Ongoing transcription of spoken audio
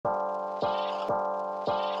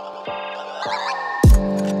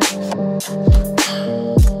Hey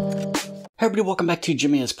everybody, welcome back to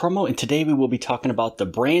Jimmy Has Promo, and today we will be talking about the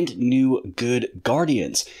brand new Good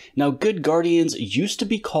Guardians. Now, Good Guardians used to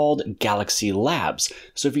be called Galaxy Labs.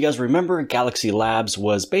 So if you guys remember, Galaxy Labs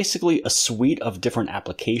was basically a suite of different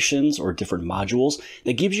applications or different modules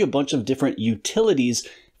that gives you a bunch of different utilities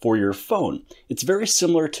for your phone. It's very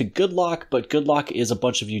similar to GoodLock, but GoodLock is a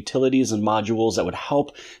bunch of utilities and modules that would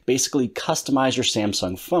help basically customize your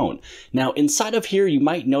Samsung phone. Now, inside of here, you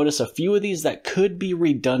might notice a few of these that could be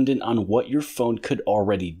redundant on what your phone could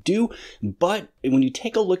already do, but when you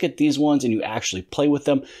take a look at these ones and you actually play with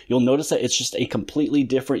them, you'll notice that it's just a completely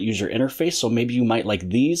different user interface. So maybe you might like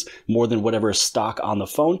these more than whatever is stock on the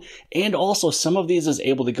phone. And also some of these is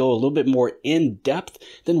able to go a little bit more in depth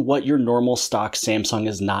than what your normal stock Samsung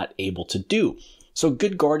is not able to do. So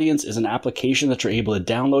Good Guardians is an application that you're able to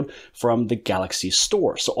download from the Galaxy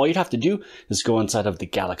Store. So all you'd have to do is go inside of the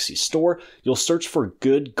Galaxy Store, you'll search for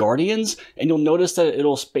Good Guardians, and you'll notice that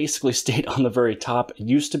it'll basically state on the very top,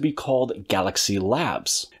 used to be called Galaxy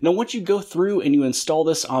Labs. Now, once you go through and you install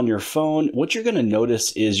this on your phone, what you're going to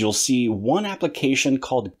notice is you'll see one application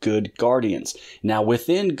called Good Guardians. Now,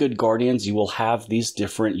 within Good Guardians, you will have these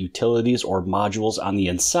different utilities or modules on the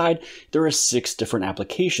inside. There are 6 different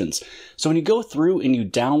applications. So when you go through and you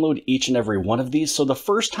download each and every one of these. So the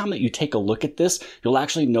first time that you take a look at this, you'll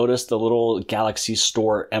actually notice the little Galaxy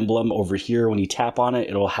Store emblem over here. When you tap on it,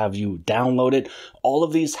 it'll have you download it. All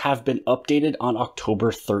of these have been updated on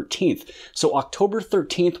October 13th. So October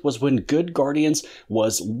 13th was when Good Guardians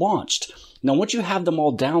was launched. Now, once you have them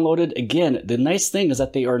all downloaded, again, the nice thing is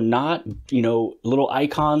that they are not, little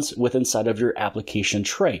icons within inside of your application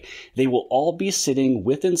tray. They will all be sitting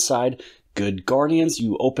within inside Good Guardians.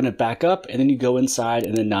 You open it back up and then you go inside,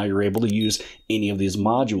 and then now you're able to use any of these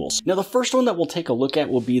modules. Now, the first one that we'll take a look at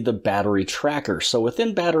will be the battery tracker. So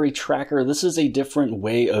within battery tracker, this is a different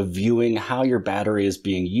way of viewing how your battery is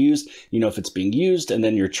being used. If it's being used and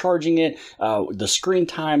then you're charging it, the screen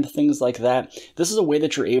time, things like that. This is a way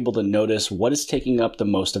that you're able to notice what is taking up the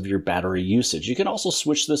most of your battery usage. You can also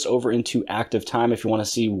switch this over into active time if you want to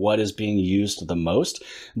see what is being used the most.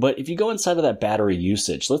 But if you go inside of that battery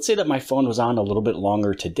usage, let's say that my phone was on a little bit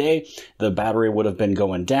longer today, the battery would have been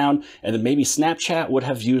going down, and then maybe Snapchat would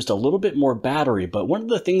have used a little bit more battery. But one of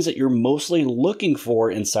the things that you're mostly looking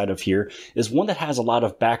for inside of here is one that has a lot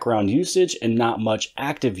of background usage and not much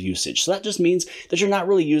active usage. So that just means that you're not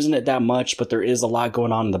really using it that much, but there is a lot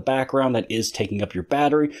going on in the background that is taking up your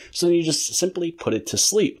battery. So then you just simply put it to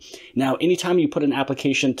sleep. Now, anytime you put an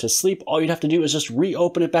application to sleep, all you'd have to do is just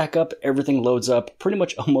reopen it back up. Everything loads up pretty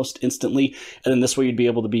much almost instantly. And then this way you'd be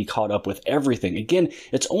able to be caught up with everything. Again,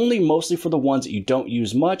 it's only mostly for the ones that you don't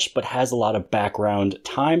use much, but has a lot of background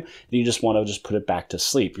time. Then you just want to just put it back to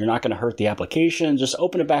sleep. You're not going to hurt the application. Just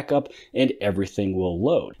open it back up and everything will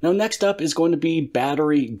load. Now, next up is going to be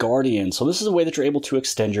Battery Guardian. So this is a way that you're able to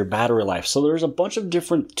extend your battery life. So there's a bunch of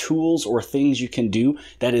different tools or things you can do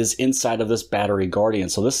that is inside of this Battery Guardian.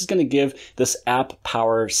 So this is going to give this app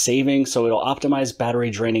power saving. So it'll optimize battery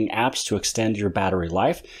draining apps to extend your battery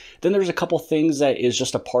life. Then there's a couple things that is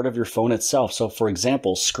just a part of your phone itself. So for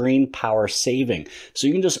example, screen power saving. So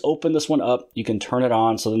you can just open this one up, you can turn it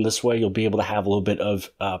on. So then this way you'll be able to have a little bit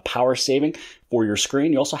of power saving for your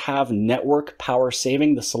screen. You also have network power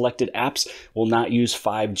saving. The selected apps will not use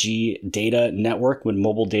 5G data network when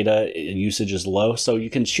mobile data usage is low. So you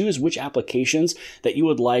can choose which applications that you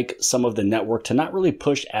would like some of the network to not really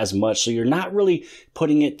push as much. So you're not really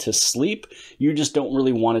putting it to sleep. You just don't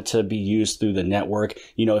really want it to be used through the network.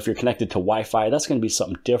 If you're connected to Wi-Fi, that's going to be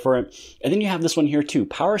something different. And then you have this one here too,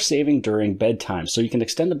 power saving during bedtime. So you can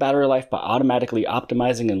extend the battery life by automatically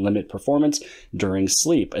optimizing and limit performance during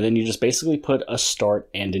sleep. And then you just basically put a start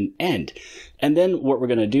and an end. And then what we're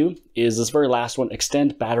going to do is this very last one,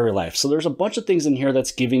 extend battery life. So there's a bunch of things in here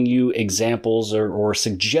that's giving you examples or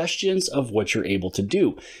suggestions of what you're able to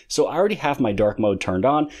do. So I already have my dark mode turned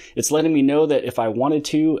on. It's letting me know that if I wanted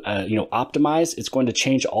to, optimize, it's going to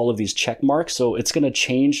change all of these check marks. So it's going to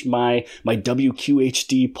change my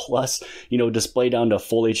WQHD plus, display down to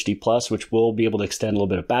full HD plus, which will be able to extend a little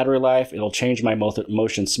bit of battery life. It'll change my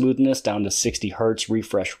motion smoothness down to 60 Hertz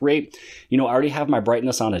refresh rate. I already have my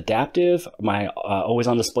brightness on adaptive. My always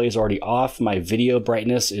on display is already off. My video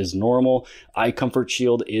brightness is normal. Eye comfort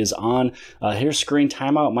shield is on. Here's screen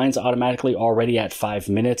timeout. Mine's automatically already at 5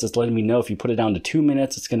 minutes. It's letting me know if you put it down to 2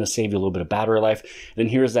 minutes, it's going to save you a little bit of battery life. Then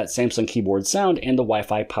here's that Samsung keyboard sound and the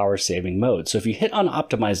Wi-Fi power saving mode. So if you hit on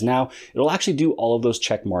optimize now, it'll actually do all of those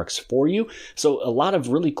check marks for you. So a lot of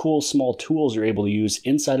really cool small tools you're able to use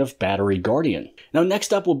inside of Battery Guardian. Now,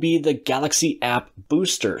 next up will be the Galaxy App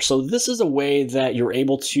Booster. So this is a way that you're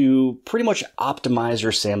able to pretty much much optimize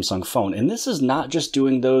your Samsung phone. And this is not just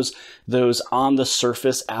doing those on the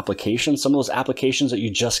surface applications, some of those applications that you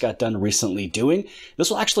just got done recently doing. This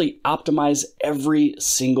will actually optimize every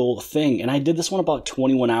single thing. And I did this one about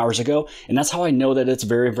 21 hours ago, and that's how I know that it's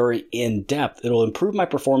very, very in-depth. It'll improve my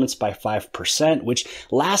performance by 5%, which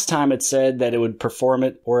last time it said that it would perform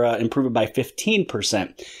it or improve it by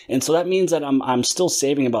 15%. And so that means that I'm still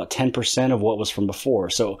saving about 10% of what was from before.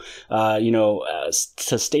 So,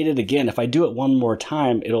 to state it again, if I do it one more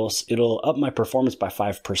time, it'll up my performance by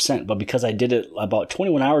 5%. But because I did it about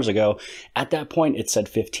 21 hours ago, at that point it said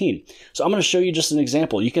 15. So I'm going to show you just an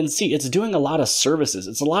example. You can see it's doing a lot of services.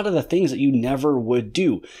 It's a lot of the things that you never would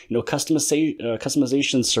do.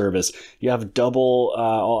 Customization service. You have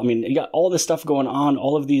double. You got all this stuff going on.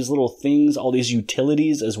 All of these little things, all these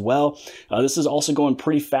utilities as well. This is also going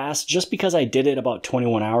pretty fast, just because I did it about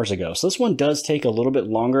 21 hours ago. So this one does take a little bit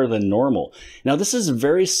longer than normal. Now this is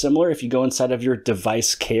very similar if you go inside of your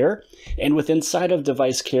device care, and with inside of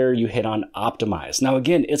device care, you hit on optimize. Now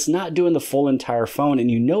again, it's not doing the full entire phone, and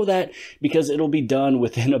you know that because it'll be done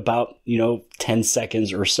within about 10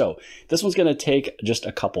 seconds or so. This one's going to take just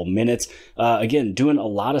a couple minutes. Again, doing a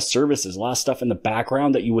lot of services, a lot of stuff in the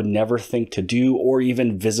background that you would never think to do or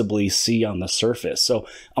even visibly see on the surface. So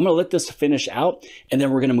I'm going to let this finish out, and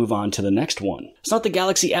then we're going to move on to the next one. It's not the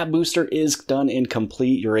Galaxy App Booster is done and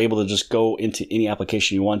complete. You're able to just go into any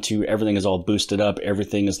application you want to. Everything is all boosted up.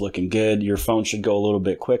 Everything is looking good. Your phone should go a little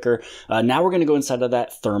bit quicker. Now we're going to go inside of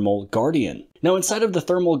that Thermal Guardian. Now inside of the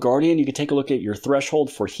Thermal Guardian, you can take a look at your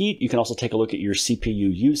threshold for heat. You can also take a look at your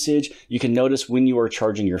CPU usage. You can notice when you are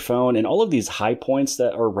charging your phone, and all of these high points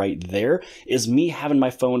that are right there is me having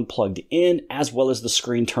my phone plugged in as well as the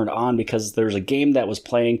screen turned on, because there's a game that was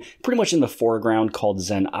playing pretty much in the foreground called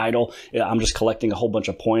Zen Idol. I'm just collecting a whole bunch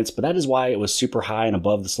of points, but that is why it was super high and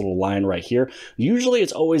above this little line right here. Usually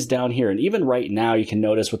it's always down here, and even right now you can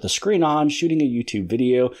notice with the screen on, shooting a YouTube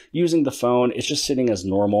video, using the phone, it's just sitting as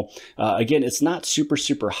normal. Again, it's not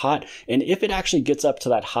super hot, and if it actually gets up to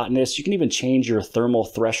that hotness, you can even change your thermal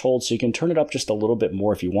threshold, so you can turn it up just a little bit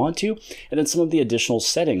more if you want to, and then some of the additional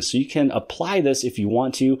settings. So you can apply this if you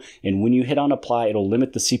want to, and when you hit on apply, it'll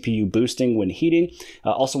limit the CPU boosting when heating.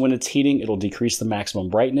 Also, when it's heating, it'll decrease the maximum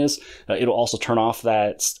brightness. It'll also turn off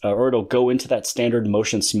that, or it'll go into that standard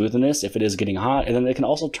motion smoothness if it is getting hot, and then it can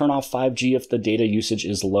also turn off 5G if the data usage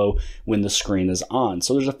is low when the screen is on.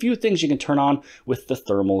 So there's a few things you can turn on with the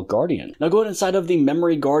Thermal Guardian. Now going inside of the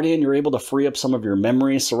Memory Guardian, you're able to free up some of your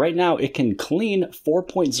memory. So right now it can clean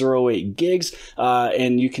 4.08 gigs,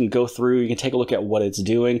 and you can go through, you can take a look at what it's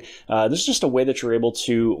doing. This is just a way that you're able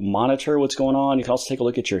to monitor what's going on. You can also take a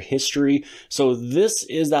look at your history. So this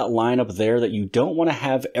is that line up there that you don't want to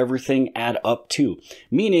have everything add up to,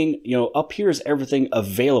 meaning, up here is everything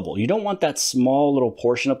available. You don't want that small little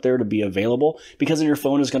portion up there to be available, because then your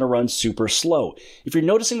phone is going to run super slow. If you're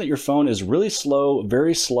noticing that your phone is really slow,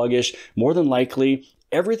 very sluggish, more than likely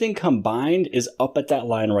everything combined is up at that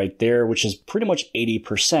line right there, which is pretty much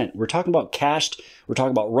 80%. We're talking about cached, we're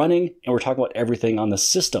talking about running, and we're talking about everything on the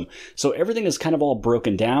system. So everything is kind of all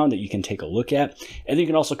broken down that you can take a look at. And then you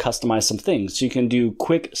can also customize some things. So you can do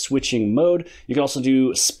quick switching mode. You can also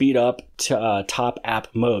do speed up to top app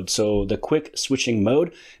mode. So the quick switching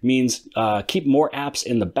mode means keep more apps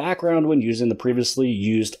in the background when using the previously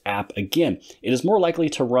used app again. It is more likely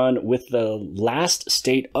to run with the last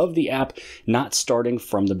state of the app, not starting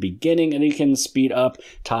from the beginning, and you can speed up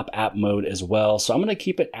top app mode as well. So I'm going to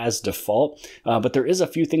keep it as default, but there is a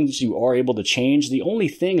few things you are able to change. The only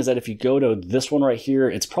thing is that if you go to this one right here,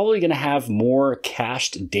 it's probably going to have more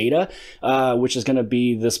cached data, which is going to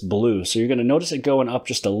be this blue. So you're going to notice it going up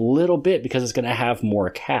just a little bit because it's going to have more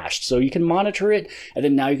cached. So you can monitor it, and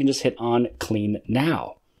then now you can just hit on clean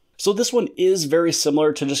now. So this one is very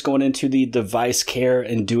similar to just going into the device care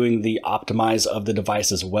and doing the optimize of the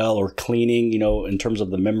device as well, or cleaning, in terms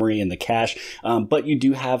of the memory and the cache. But you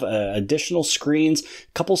do have additional screens,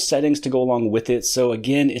 a couple settings to go along with it. So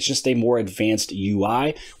again, it's just a more advanced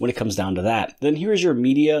UI when it comes down to that. Then here's your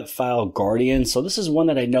Media File Guardian. So this is one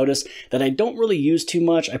that I noticed that I don't really use too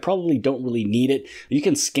much. I probably don't really need it. You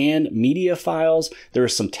can scan media files. There are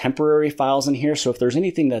some temporary files in here. So if there's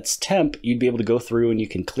anything that's temp, you'd be able to go through and you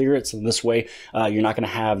can clear it. So this way, you're not going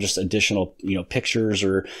to have just additional, pictures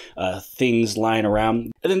or things lying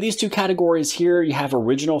around. And then these two categories here, you have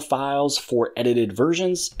original files for edited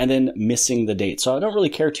versions, and then missing the date. So I don't really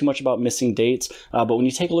care too much about missing dates, but when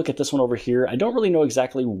you take a look at this one over here, I don't really know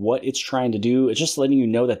exactly what it's trying to do. It's just letting you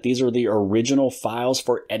know that these are the original files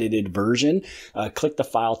for edited version. Click the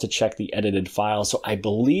file to check the edited file. So I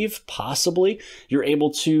believe possibly you're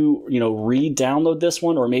able to, re-download this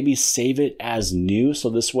one, or maybe save it as new. So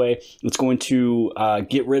this way way, it's going to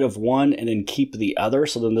get rid of one and then keep the other.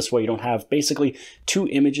 So then this way you don't have basically two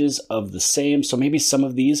images of the same. So maybe some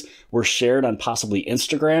of these were shared on possibly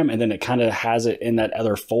Instagram, and then it kind of has it in that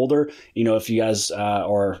other folder. You know, if you guys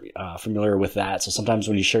are familiar with that. So sometimes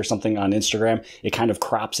when you share something on Instagram, it kind of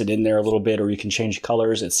crops it in there a little bit, or you can change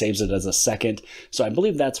colors. It saves it as a second. So I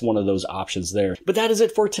believe that's one of those options there. But that is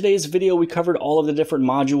it for today's video. We covered all of the different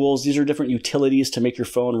modules. These are different utilities to make your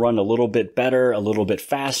phone run a little bit better, a little bit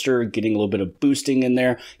faster, getting a little bit of boosting in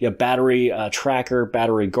there. You have battery tracker,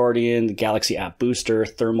 battery guardian, the Galaxy app booster,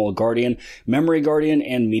 thermal guardian, memory guardian,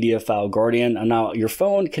 and media file guardian. And now your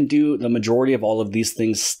phone can do the majority of all of these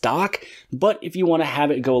things stock, but if you want to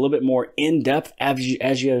have it go a little bit more in depth,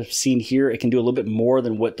 as you have seen here, it can do a little bit more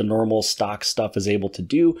than what the normal stock stuff is able to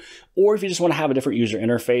do. Or if you just want to have a different user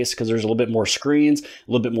interface because there's a little bit more screens, a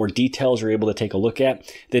little bit more details you're able to take a look at,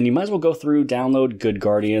 then you might as well go through, download Good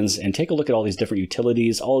Guardians, and take a look at all these different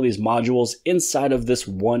utilities, all of these modules inside of this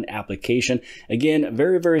one application. Again,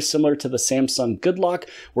 very, very similar to the Samsung Good Lock,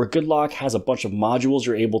 where Good Lock has a bunch of modules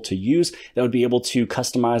you're able to use that would be able to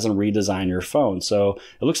customize and redesign your phone. So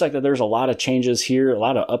it looks like that there's a lot of changes here, a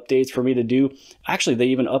lot of updates for me to do. Actually, they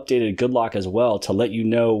even updated Good Lock as well to let you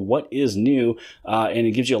know what is new, and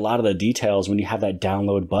it gives you a lot of the details when you have that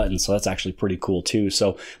download button. So that's actually pretty cool too.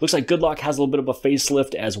 So looks like Good Lock has a little bit of a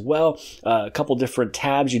facelift as well. A couple different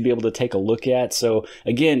tabs you'd be able to take a look at. So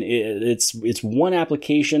again, it's one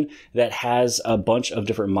application that has a bunch of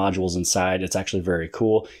different modules inside. It's actually very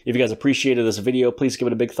cool. If you guys appreciated this video, please give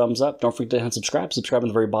it a big thumbs up. Don't forget to hit subscribe. Subscribe on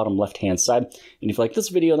the very bottom left-hand side. And if you like this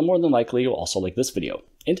video, then more than likely you'll also like this video.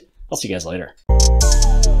 And I'll see you guys later.